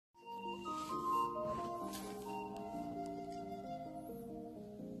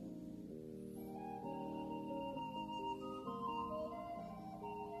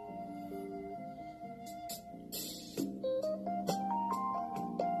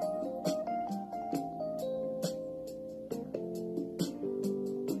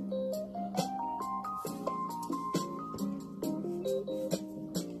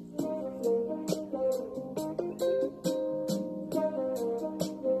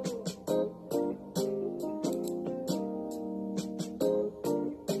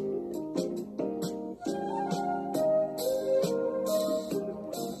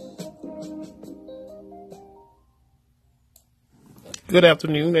Good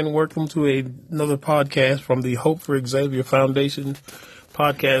afternoon, and welcome to another podcast from the Hope for Xavier Foundation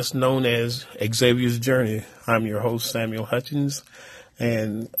podcast known as Xavier's Journey. I'm your host, Samuel Hutchins,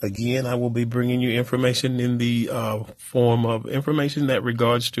 and again, I will be bringing you information in the form of information that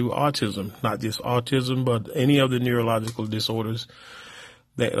regards to autism, not just autism, but any of the neurological disorders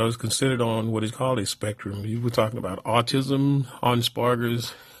that is considered on what is called a spectrum. We were talking about autism,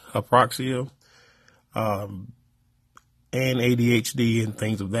 Asperger's, apraxia, and ADHD and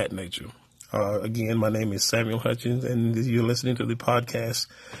things of that nature. Again, my name is Samuel Hutchins, and you're listening to the podcast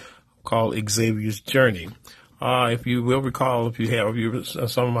called Xavier's Journey. If you will recall, if you're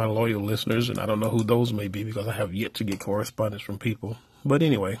some of my loyal listeners, and I don't know who those may be because I have yet to get correspondence from people. But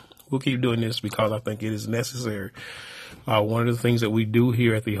anyway, we'll keep doing this because I think it is necessary. One of the things that we do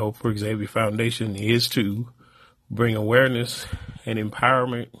here at the Hope for Xavier Foundation is to bring awareness and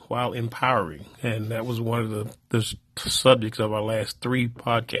empowerment while empowering. And that was one of the subjects of our last three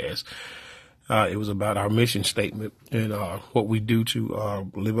podcasts. It was about our mission statement and what we do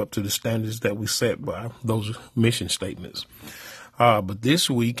to live up to the standards that we set by those mission statements. But this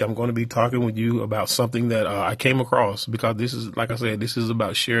week, I'm going to be talking with you about something that I came across because this is, like I said, this is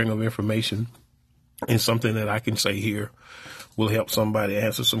about sharing of information, and something that I can say here will help somebody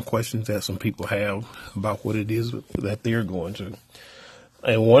answer some questions that some people have about what it is that they're going through.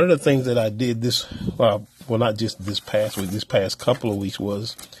 And one of the things that I did not just this past week, this past couple of weeks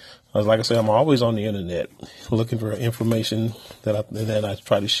was like I said, I'm always on the internet looking for information and then I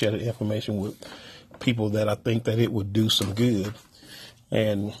try to share the information with people that I think that it would do some good.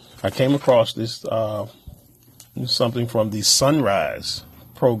 And I came across this, something from the Sunrise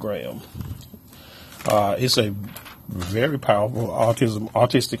program. It's a very powerful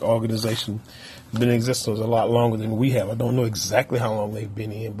autistic organization. Been in existence a lot longer than we have. I don't know exactly how long they've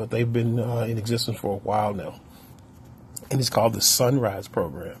been in, but they've been in existence for a while now. And it's called the Sunrise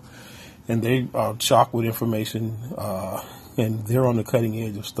program. And they are chock with information, and they're on the cutting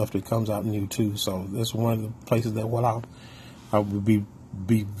edge of stuff that comes out new too. So that's one of the places that I would be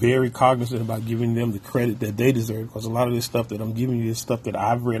very cognizant about giving them the credit that they deserve, because a lot of this stuff that I'm giving you is stuff that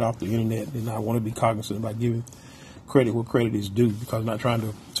I've read off the internet, and I want to be cognizant about giving credit where credit is due, because I'm not trying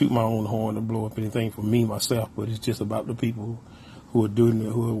to toot my own horn or blow up anything for me myself, but it's just about the people who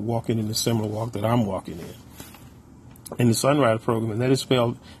are walking in the similar walk that I'm walking in. In the Sunrise program, and that is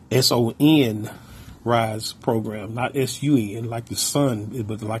spelled S-O-N Rise program, not S-U-N like the sun,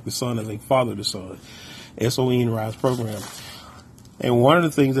 but like the son as a father to son. S-O-N Rise program. And one of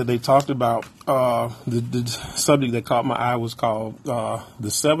the things that they talked about, the subject that caught my eye was called the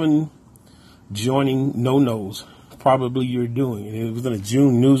 7 joining no-nos probably you're doing. And it was in a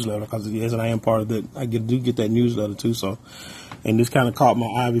June newsletter, because as I am part of that, I do get that newsletter too. So, and this kind of caught my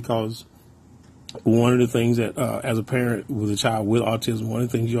eye because one of the things that, as a parent with a child with autism, one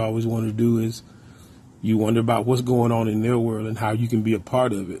of the things you always want to do is you wonder about what's going on in their world and how you can be a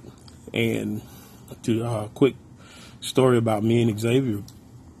part of it. And to quick story about me and Xavier,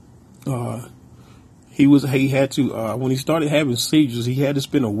 he had to when he started having seizures, he had to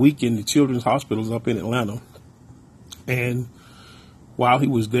spend a week in the children's hospitals up in Atlanta. And while he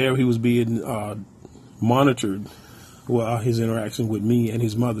was there, he was being monitored. Well, his interaction with me and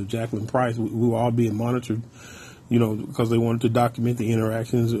his mother, Jacqueline Price, we were all being monitored, because they wanted to document the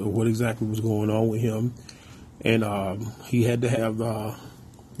interactions of what exactly was going on with him. And he had to have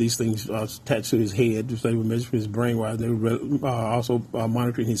these things attached to his head, so they were measuring his brain while they were also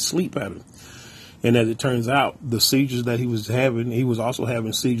monitoring his sleep pattern. And as it turns out, the seizures that he was having, he was also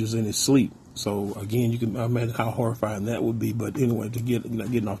having seizures in his sleep. So again, you can imagine how horrifying that would be. But anyway,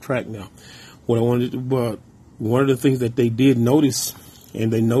 getting off track now, one of the things that they did notice,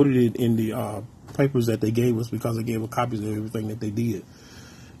 and they noted it in the papers that they gave us, because they gave us copies of everything that they did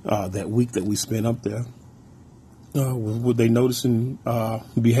that week that we spent up there, were they noticing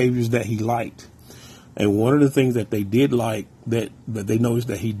behaviors that he liked. And one of the things that they did like, that they noticed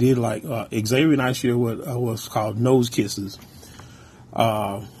that he did like, Xavier and I share what's called nose kisses.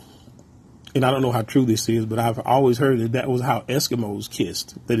 And I don't know how true this is, but I've always heard that was how Eskimos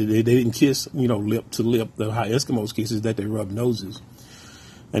kissed. That they didn't kiss, lip to lip. How Eskimos kiss is that they rub noses.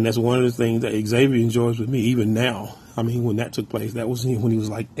 And that's one of the things that Xavier enjoys with me, even now. I mean, when that took place, that was when he was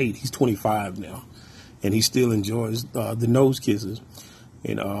like 8. He's 25 now. And he still enjoys the nose kisses.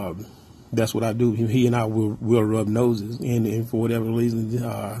 And that's what I do. He and I will rub noses. And for whatever reason,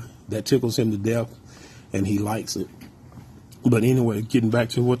 that tickles him to death. And he likes it. But anyway, getting back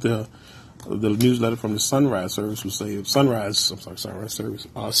to what the newsletter from the Sunrise service will say, Sunrise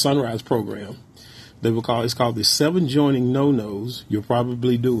program. It's called the 7 joining no-nos you'll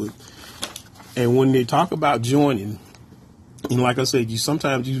probably do it. And when they talk about joining, And like I said,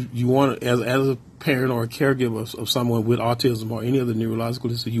 you want, as a parent or a caregiver of someone with autism or any other neurological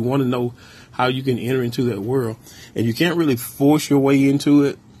disease, you want to know how you can enter into that world. And you can't really force your way into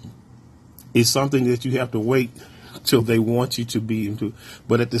it. It's something that you have to wait till they want you to be into.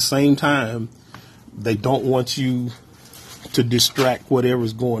 But at the same time, they don't want you to distract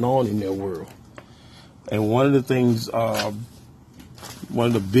whatever's going on in their world. And one of the things, one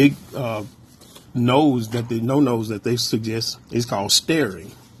of the big no-nos that they suggest is called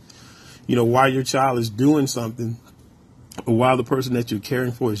staring. You know, while your child is doing something, or while the person that you're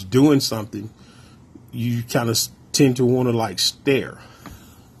caring for is doing something, you kind of tend to want to like stare.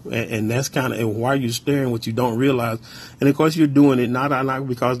 And that's kind of, and while you're staring, what you don't realize, and of course you're doing it not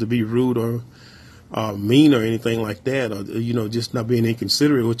because to be rude or mean or anything like that, or, you know, just not being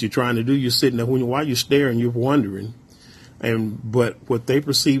inconsiderate. What you're trying to do, you're sitting there, while you're staring, you're wondering. But what they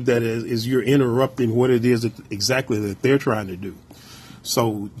perceive that is you're interrupting what it is exactly that they're trying to do.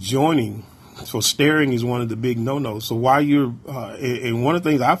 So staring is one of the big no-nos. So while you're, and one of the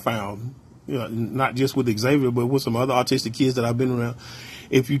things I found, you know, not just with Xavier, but with some other autistic kids that I've been around,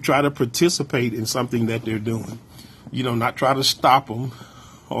 if you try to participate in something that they're doing, you know, not try to stop them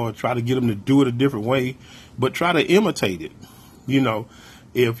or try to get them to do it a different way, but try to imitate it. You know,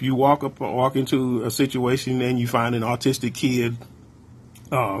 if you walk into a situation and you find an autistic kid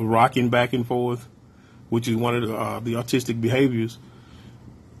rocking back and forth, which is one of the autistic behaviors,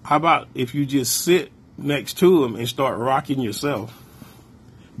 how about if you just sit next to them and start rocking yourself?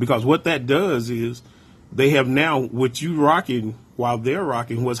 Because what that does is they have now, with you rocking while they're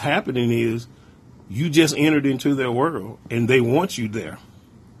rocking, what's happening is you just entered into their world and they want you there.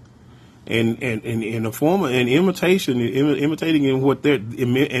 And in a form of an imitating in what they're,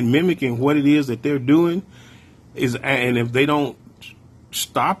 and mimicking what it is that they're doing is, and if they don't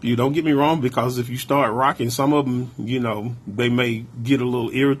stop you, don't get me wrong, because if you start rocking, some of them, you know, they may get a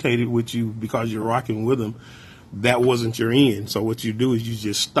little irritated with you because you're rocking with them. That wasn't your end. So what you do is you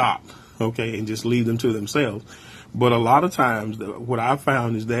just stop, okay, and just leave them to themselves. But a lot of times what I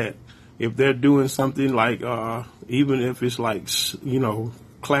found is that if they're doing something like, even if it's like, you know,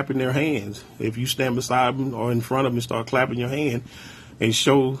 clapping their hands, if you stand beside them or in front of them and start clapping your hand and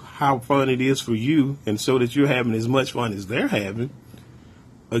show how fun it is for you and so that you're having as much fun as they're having,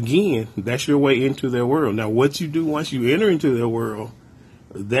 again, that's your way into their world. Now, what you do once you enter into their world,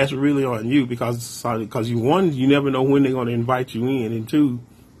 that's really on you, because you never know when they're going to invite you in, and two,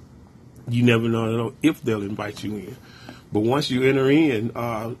 you never know if they'll invite you in. But once you enter in,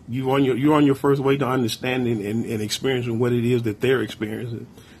 you're on your first way to understanding and experiencing what it is that they're experiencing,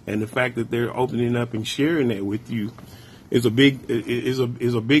 and the fact that they're opening up and sharing that with you is a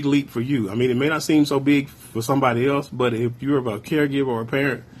big leap for you. I mean, it may not seem so big for somebody else, but if you're a caregiver or a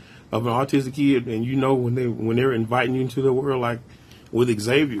parent of an autistic kid, and you know when they're inviting you into the world, like with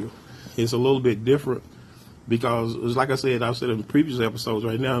Xavier, it's a little bit different, because it's like I've said in previous episodes.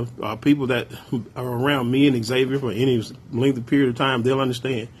 Right now, people that are around me and Xavier for any length of period of time, they'll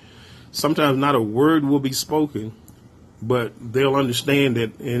understand. Sometimes not a word will be spoken, but they'll understand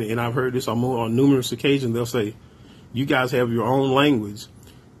that. And I've heard this on numerous occasions. They'll say, "You guys have your own language,"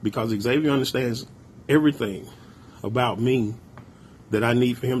 because Xavier understands everything about me that I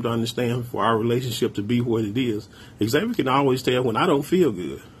need for him to understand for our relationship to be what it is. Xavier can always tell when I don't feel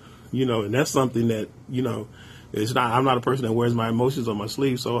good, you know, and that's something that, you know, I'm not a person that wears my emotions on my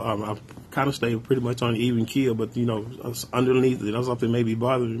sleeve, so I kind of stay pretty much on an even keel, but, you know, underneath it, something may be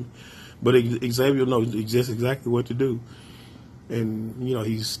bothering me. But Xavier knows just exactly what to do. And, you know,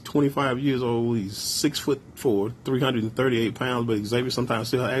 he's 25 years old, he's 6'4", 338 pounds, but Xavier sometimes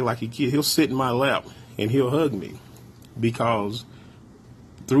still act like a kid. He'll sit in my lap and he'll hug me, because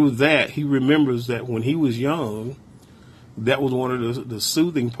through that, he remembers that when he was young, that was one of the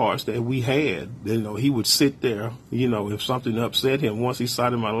soothing parts that we had. You know, he would sit there, you know, if something upset him, once he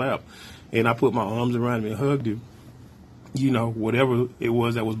sat in my lap and I put my arms around him and hugged him, you know, whatever it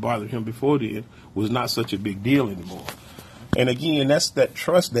was that was bothering him before then was not such a big deal anymore. And again, that's that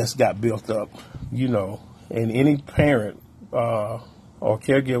trust that's got built up, you know, and any parent or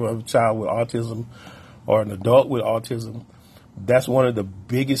caregiver of a child with autism or an adult with autism, that's one of the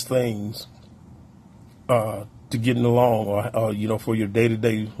biggest things to getting along, or you know, for your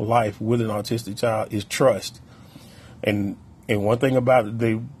day-to-day life with an autistic child, is trust. And one thing about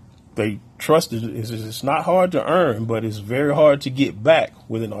it, they trust is it's not hard to earn, but it's very hard to get back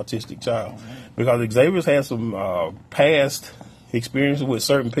with an autistic child, because Xavier's had some past experiences with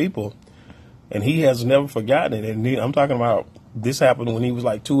certain people, and he has never forgotten it. And I'm talking about, this happened when he was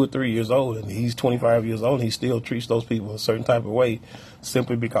like 2 or 3 years old, and he's 25 years old, and he still treats those people a certain type of way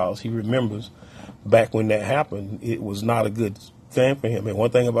simply because he remembers back when that happened, it was not a good thing for him. And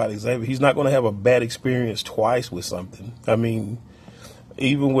one thing about Xavier, he's not going to have a bad experience twice with something. I mean,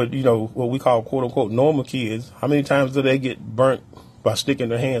 even with, what we call quote unquote normal kids, how many times do they get burnt by sticking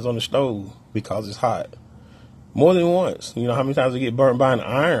their hands on the stove because it's hot? More than once. How many times they get burnt by an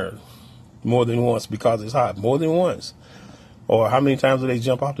iron? More than once because it's hot. More than once. Or how many times do they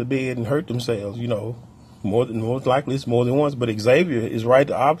jump off the bed and hurt themselves? Most likely it's more than once. But Xavier is right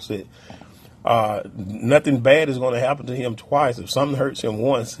the opposite. Nothing bad is going to happen to him twice. If something hurts him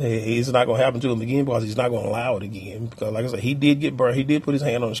once, it's not going to happen to him again because he's not going to allow it again. Because, like I said, he did get burned. He did put his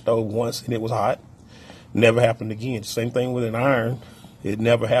hand on the stove once, and it was hot. Never happened again. Same thing with an iron. It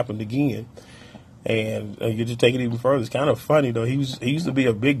never happened again. And you just take it even further. It's kind of funny, though. He used to be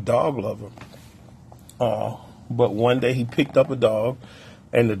a big dog lover. But one day he picked up a dog,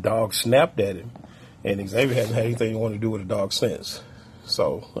 and the dog snapped at him. And Xavier hasn't had anything to want to do with a dog since.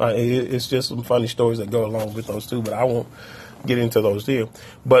 So it's just some funny stories that go along with those two, but I won't get into those here.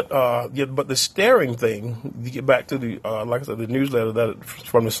 But but the staring thing, you get back to the like I said, the newsletter that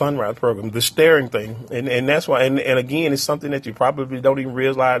from the Sunrise program, the staring thing, and that's why. And again, it's something that you probably don't even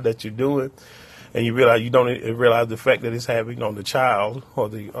realize that you're doing, and you don't realize the effect that it's having on the child or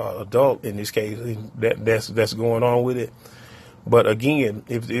the adult in this case that's going on with it. But again,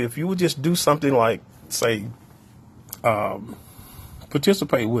 if you would just do something like, say,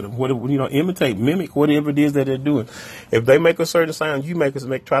 participate with them, imitate, mimic whatever it is that they're doing. If they make a certain sound, you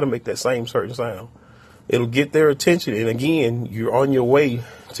try to make that same certain sound. It'll get their attention, and again, you're on your way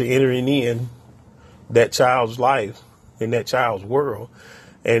to entering in that child's life, in that child's world,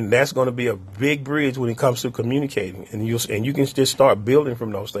 and that's going to be a big bridge when it comes to communicating. And you can just start building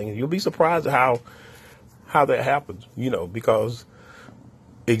from those things. You'll be surprised at how that happens, because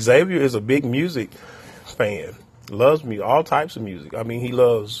Xavier is a big music fan. Loves me, all types of music. I mean, he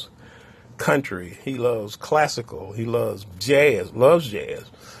loves country. He loves classical. He loves jazz. He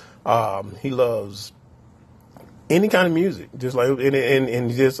loves any kind of music. Just like, and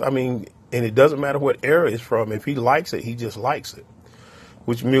it doesn't matter what era it's from. If he likes it, he just likes it.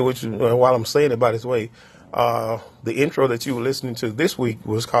 Which while I'm saying it by this way, the intro that you were listening to this week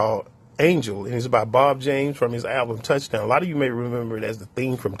was called Angel, and it's by Bob James from his album Touchdown. A lot of you may remember it as the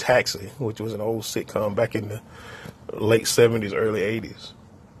theme from Taxi, which was an old sitcom back in the late 70s, early 80s.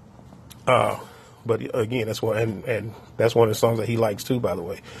 But again, that's one, and that's one of the songs that he likes too, by the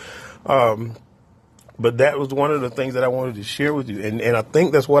way. But that was one of the things that I wanted to share with you, and I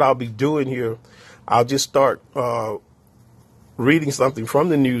think that's what I'll be doing here. I'll just start reading something from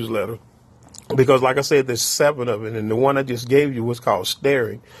the newsletter, because like I said, there's 7 of it, and the one I just gave you was called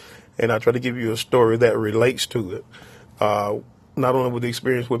Staring. And I try to give you a story that relates to it. Not only with the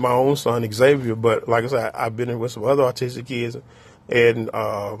experience with my own son, Xavier, but like I said, I've been in with some other autistic kids, and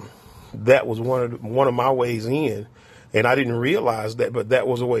that was one of my ways in. And I didn't realize that, but that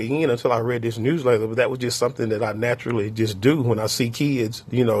was a way in until I read this newsletter. But that was just something that I naturally just do when I see kids,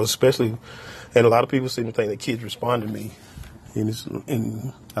 especially, and a lot of people seem to think that kids respond to me.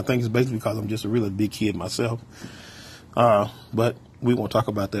 And I think it's basically because I'm just a really big kid myself. But we won't talk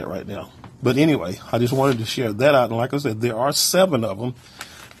about that right now. But anyway, I just wanted to share that out. And like I said, there are 7 of them.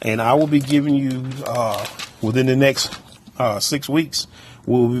 And I will be giving you, within the next 6 weeks,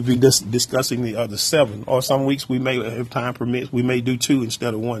 we'll be discussing the other 7. Or some weeks we may, if time permits, we may do 2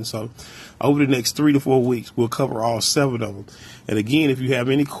 instead of 1. So over the next 3 to 4 weeks, we'll cover all 7 of them. And again, if you have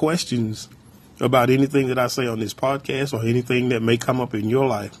any questions about anything that I say on this podcast or anything that may come up in your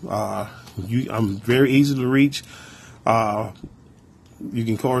life, I'm very easy to reach. You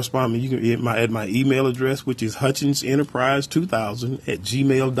can correspond with me. You can at my email address, which is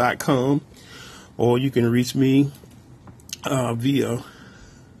hutchinsenterprise2000@gmail.com, or you can reach me via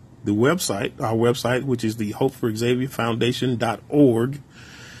the website, our website, which is the Hope for Xavier Foundation.org.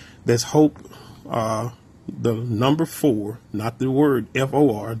 That's Hope, the number 4, not the word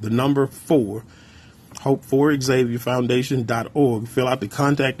FOR, the number 4. Hope for Xavier Foundation.org. Fill out the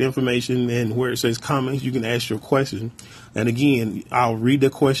contact information, and where it says comments, you can ask your question. And again, I'll read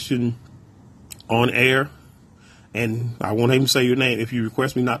the question on air, and I won't even say your name. If you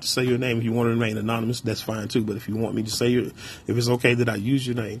request me not to say your name, if you want to remain anonymous, that's fine too. But if you want me to say if it's okay that I use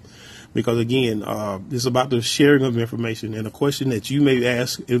your name, because again, it's about the sharing of information, and a question that you may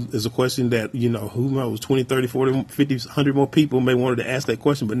ask is a question that, who knows, 20, 30, 40, 50, 100 more people may wanted to ask that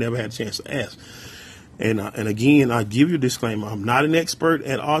question, but never had a chance to ask. And again, I give you a disclaimer. I'm not an expert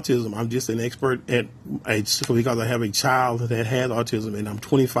at autism. I'm just an expert because I have a child that has autism, and I'm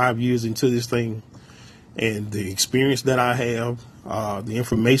 25 years into this thing. And the experience that I have, the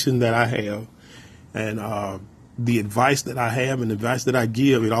information that I have, and the advice that I have and the advice that I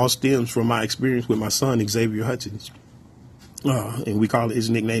give, it all stems from my experience with my son, Xavier Hutchins. And we call it, his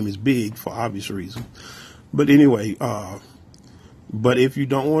nickname is Big for obvious reasons. But anyway, but if you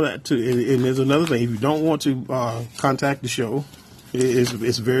don't want to, and there's another thing, if you don't want to contact the show,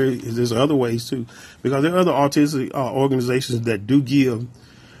 there's other ways too, because there are other autistic organizations that do give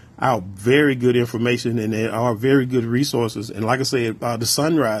out very good information, and there are very good resources. And like I said, the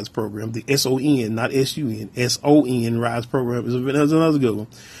Sunrise program, the SON, not SUN, SON Rise program is another good one.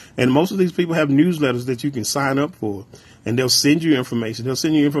 And most of these people have newsletters that you can sign up for, and they'll send you information. They'll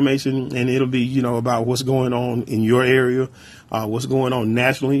send you information, and it'll be, about what's going on in your area, what's going on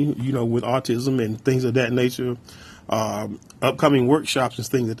nationally, with autism and things of that nature. Upcoming workshops and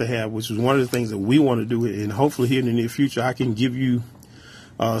things that they have, which is one of the things that we want to do. And hopefully here in the near future, I can give you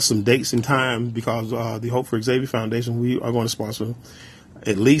some dates and time, because the Hope for Xavier Foundation, we are going to sponsor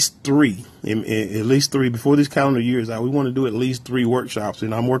at least three before this calendar year is out. We want to do at least 3 workshops,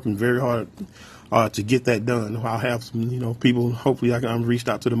 and I'm working very hard to get that done. I'll have some, people. Hopefully, I'm reached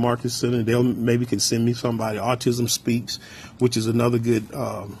out to the Marcus Center. They'll maybe can send me somebody. Autism Speaks, which is another good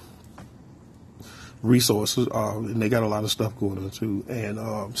resources, and they got a lot of stuff going on too.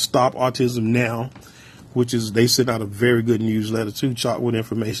 And Stop Autism Now, which is, they send out a very good newsletter too, chock with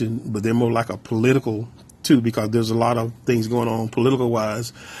information, but they're more like a political too, because there's a lot of things going on political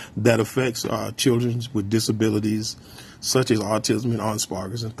wise that affects children with disabilities such as autism and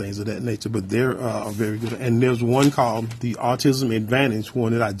Asperger's and things of that nature. But they're very good. And there's one called the Autism Advantage,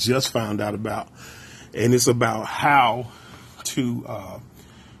 one that I just found out about, and it's about how to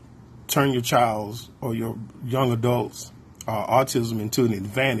turn your child's or your young adults' autism into an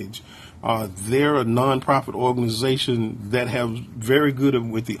advantage. They're a nonprofit organization that have very good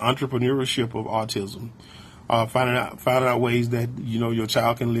with the entrepreneurship of autism, finding out ways that your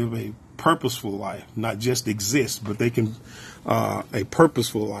child can live a purposeful life, not just exist, but they can a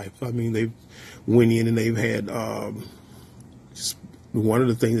purposeful life. I mean, they went in and they've had one of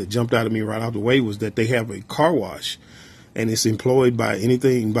the things that jumped out at me right out the way was that they have a car wash. And it's employed by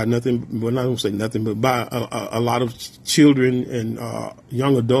nothing, well, not going to say nothing, but by a lot of children and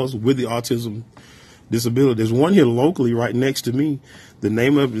young adults with the autism disability. There's one here locally right next to me. The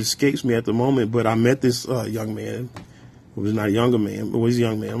name of it escapes me at the moment, but I met this young man. Well, he's not a younger man, but he's a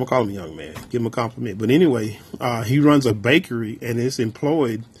young man. I'm going to call him a young man, give him a compliment. But anyway, he runs a bakery, and it's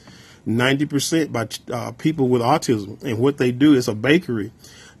employed 90% by people with autism. And what they do is a bakery.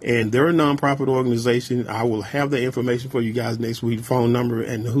 And they're a nonprofit organization. I will have the information for you guys next week, phone number,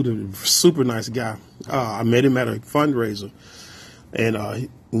 and the super nice guy. I met him at a fundraiser, and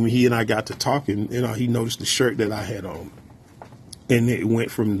when he and I got to talking, he noticed the shirt that I had on, and it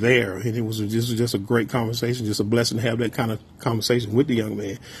went from there. And it was just a great conversation, just a blessing to have that kind of conversation with the young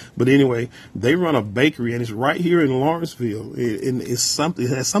man. But anyway, they run a bakery, and it's right here in Lawrenceville. And it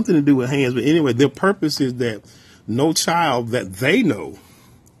has something to do with hands. But anyway, their purpose is that no child that they know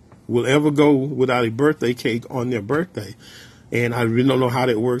will ever go without a birthday cake on their birthday. And I really don't know how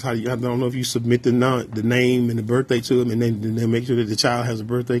that works. I don't know if you submit the name and the birthday to them, and then they make sure that the child has a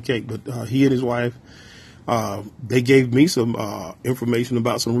birthday cake. But he and his wife, they gave me some information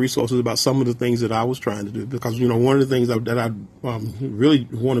about some resources about some of the things that I was trying to do. Because, one of the things that I really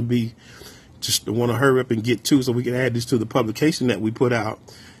want to hurry up and get to, so we can add this to the publication that we put out,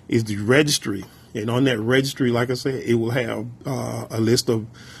 is the registry. And on that registry, like I said, it will have a list of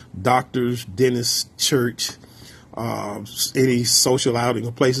doctors, dentists, church, any social outing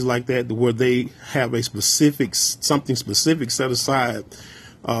or places like that where they have something specific set aside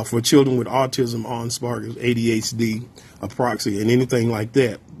for children with autism, Asperger's, ADHD, apraxia, and anything like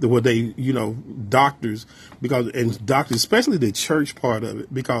that. Where they, doctors, and doctors, especially the church part of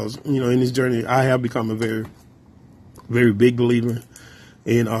it, because, in this journey, I have become a very, very big believer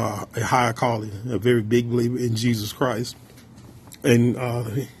in a higher calling, a very big believer in Jesus Christ. And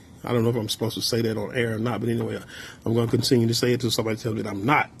I don't know if I'm supposed to say that on air or not, but anyway, I'm going to continue to say it until somebody tells me that I'm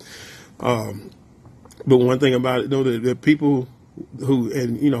not. But one thing about it, the people who,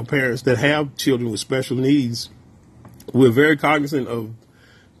 and, parents that have children with special needs, we're very cognizant of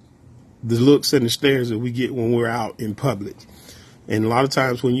the looks and the stares that we get when we're out in public. And a lot of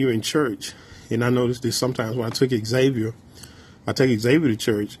times when you're in church, and I noticed this sometimes when I take Xavier to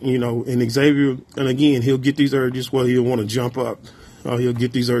church, and Xavier, and again, he'll get these urges where he'll want to jump up. He'll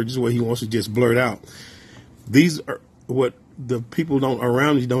get these urges where he wants to just blurt out. These are what the people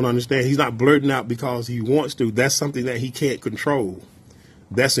around you don't understand. He's not blurting out because he wants to. That's something that he can't control.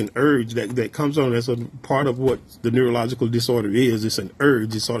 That's an urge that comes on. That's a part of what the neurological disorder is. It's an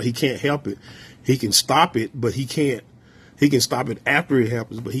urge. It's sort of, he can't help it. He can stop it, but he can't. He can stop it after it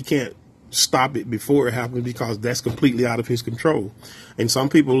happens, but he can't stop it before it happens, because that's completely out of his control. And some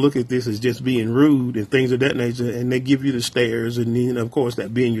people look at this as just being rude and things of that nature, and they give you the stares. And then, of course,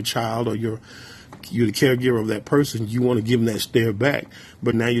 that being your child or you're the caregiver of that person, you want to give them that stare back.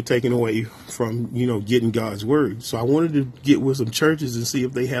 But now you're taking away from, getting God's word. So I wanted to get with some churches and see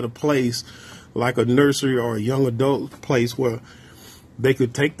if they had a place like a nursery or a young adult place where they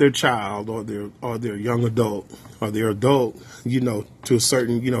could take their child or their young adult or their adult, to a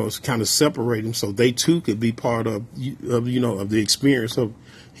certain, kind of separate them so they too could be part of the experience of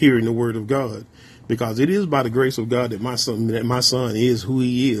hearing the word of God. Because it is by the grace of God that my son is who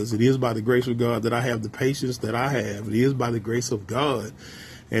he is. It is by the grace of God that I have the patience that I have. It is by the grace of God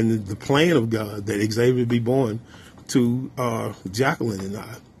and the plan of God that Xavier be born to Jacqueline and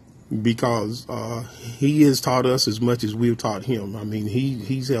I. Because he has taught us as much as we've taught him. I mean,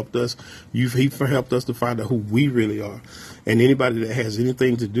 he's helped us. He helped us to find out who we really are. And anybody that has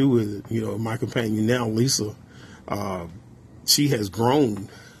anything to do with it, my companion now, Lisa, she has grown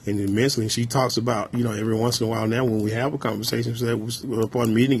and immensely. And she talks about, every once in a while now when we have a conversation,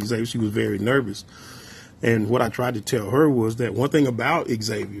 upon meeting Xavier, she was very nervous. And what I tried to tell her was that one thing about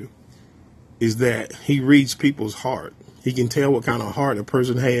Xavier is that he reads people's heart. He can tell what kind of heart a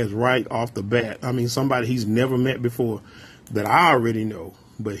person has right off the bat. I mean, somebody he's never met before that I already know,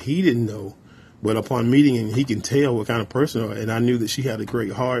 but he didn't know. But upon meeting him, he can tell what kind of person. And I knew that she had a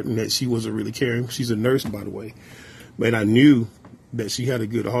great heart and that she wasn't really caring. She's a nurse, by the way. But I knew that she had a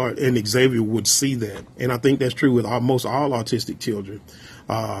good heart, and Xavier would see that. And I think that's true with almost all autistic children.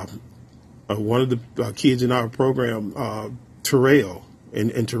 One of the kids in our program, Terrell,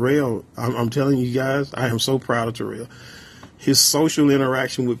 and Terrell, I'm telling you guys, I am so proud of Terrell. His social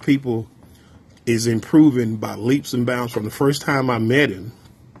interaction with people is improving by leaps and bounds from the first time I met him,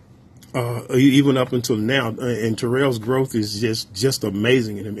 even up until now. And Terrell's growth is just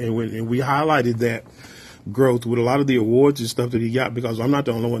amazing. And we highlighted that growth with a lot of the awards and stuff that he got, because I'm not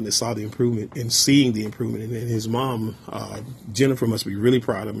the only one that saw the improvement and seeing the improvement. And his mom, Jennifer, must be really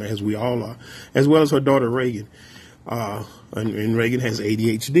proud of him, as we all are, as well as her daughter, Reagan. And Reagan has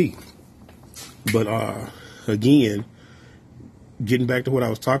ADHD. But again, getting back to what I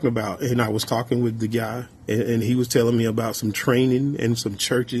was talking about, and I was talking with the guy, and he was telling me about some training and some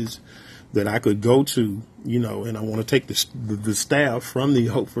churches that I could go to, and I want to take the staff from the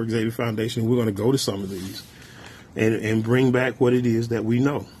Hope for Xavier Foundation. We're going to go to some of these and bring back what it is that we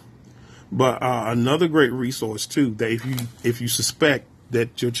know. But another great resource too, that if you suspect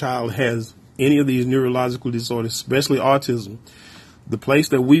that your child has any of these neurological disorders, especially autism, the place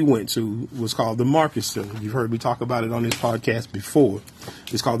that we went to was called the Marcus Center. You've heard me talk about it on this podcast before.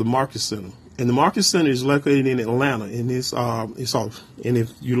 It's called the Marcus Center. And the Marcus Center is located in Atlanta. And it's off. And if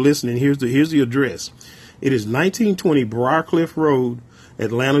you're listening, here's the address. It is 1920 Briarcliff Road,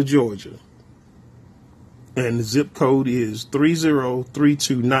 Atlanta, Georgia. And the zip code is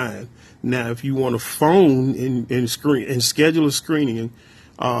 30329. Now, if you want to phone and schedule a screening,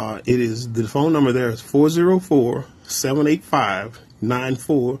 the phone number there is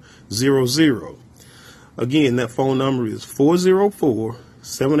 404-785-9400. Again, that phone number is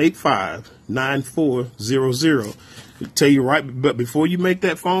 404-785-9400. Tell you right, but before you make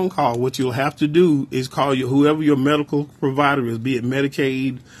that phone call, what you'll have to do is call whoever your medical provider is, be it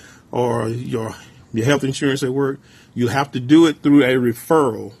Medicaid or your health insurance at work. You'll have to do it through a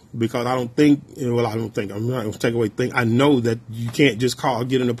referral, because I'm not going to take away things. I know that you can't just call,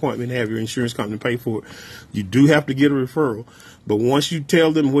 get an appointment, and have your insurance company pay for it. You do have to get a referral. But once you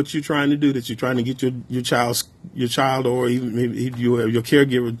tell them what you're trying to do, that you're trying to get your child, or even maybe your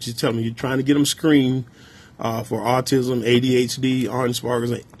caregiver, just tell them you're trying to get them screened for autism, ADHD,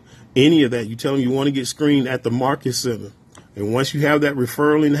 Asperger's, any of that. You tell them you want to get screened at the Marcus Center. And once you have that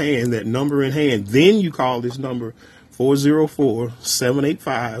referral in hand, that number in hand, then you call this number,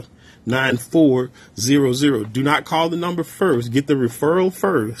 404-785-9400. Do not call the number first. Get the referral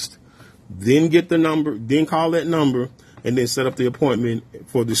first, then get the number, then call that number, and then set up the appointment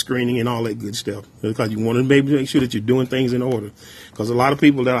for the screening and all that good stuff. Because you want to maybe make sure that you're doing things in order. Because a lot of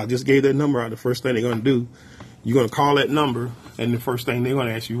people that I just gave that number out, the first thing they're going to do, you're going to call that number, and the first thing they're going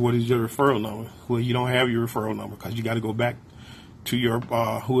to ask you, what is your referral number? Well, you don't have your referral number, because you got to go back to your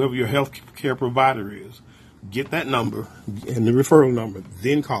whoever your health care provider is. Get that number and the referral number,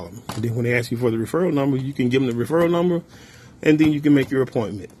 then call them. And then when they ask you for the referral number, you can give them the referral number, and then you can make your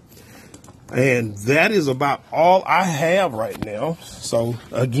appointment. And that is about all I have right now. So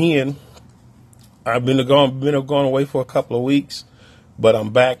again, I've been gone away for a couple of weeks, but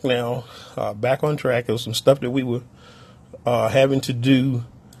I'm back now, back on track. There was some stuff that we were having to do.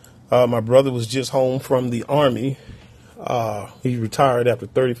 My brother was just home from the Army. He retired after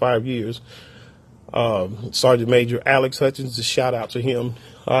 35 years. Sergeant Major Alex Hutchins, a shout out to him.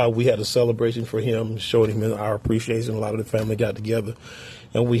 We had a celebration for him, showed him our appreciation. A lot of the family got together,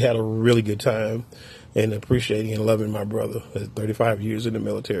 and we had a really good time and appreciating and loving my brother. 35 years in the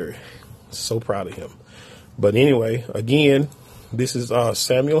military. So proud of him. But anyway, again, this is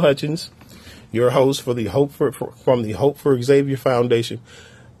Samuel Hutchins, your host for the from the Hope for Xavier Foundation.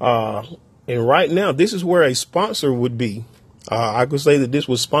 And right now, this is where a sponsor would be. I could say that this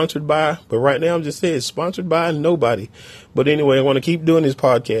was sponsored by, but right now I'm just saying it's sponsored by nobody. But anyway, I want to keep doing this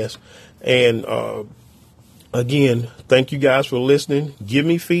podcast. And again, thank you guys for listening. Give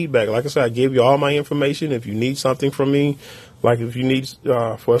me feedback. Like I said, I gave you all my information. If you need something from me, like if you need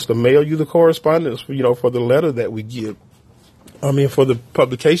for us to mail you the correspondence, for the letter that we give, for the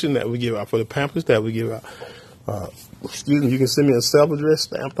publication that we give out, for the pamphlets that we give out. You can send me a self-addressed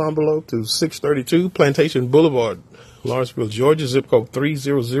stamped envelope to 632 Plantation Boulevard, Lawrenceville, Georgia, zip code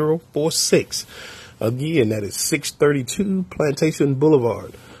 30046. Again, that is 632 Plantation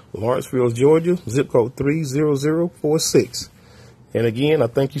Boulevard, Lawrenceville, Georgia, zip code 30046. And again, I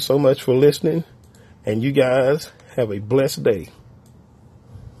thank you so much for listening, and you guys have a blessed day.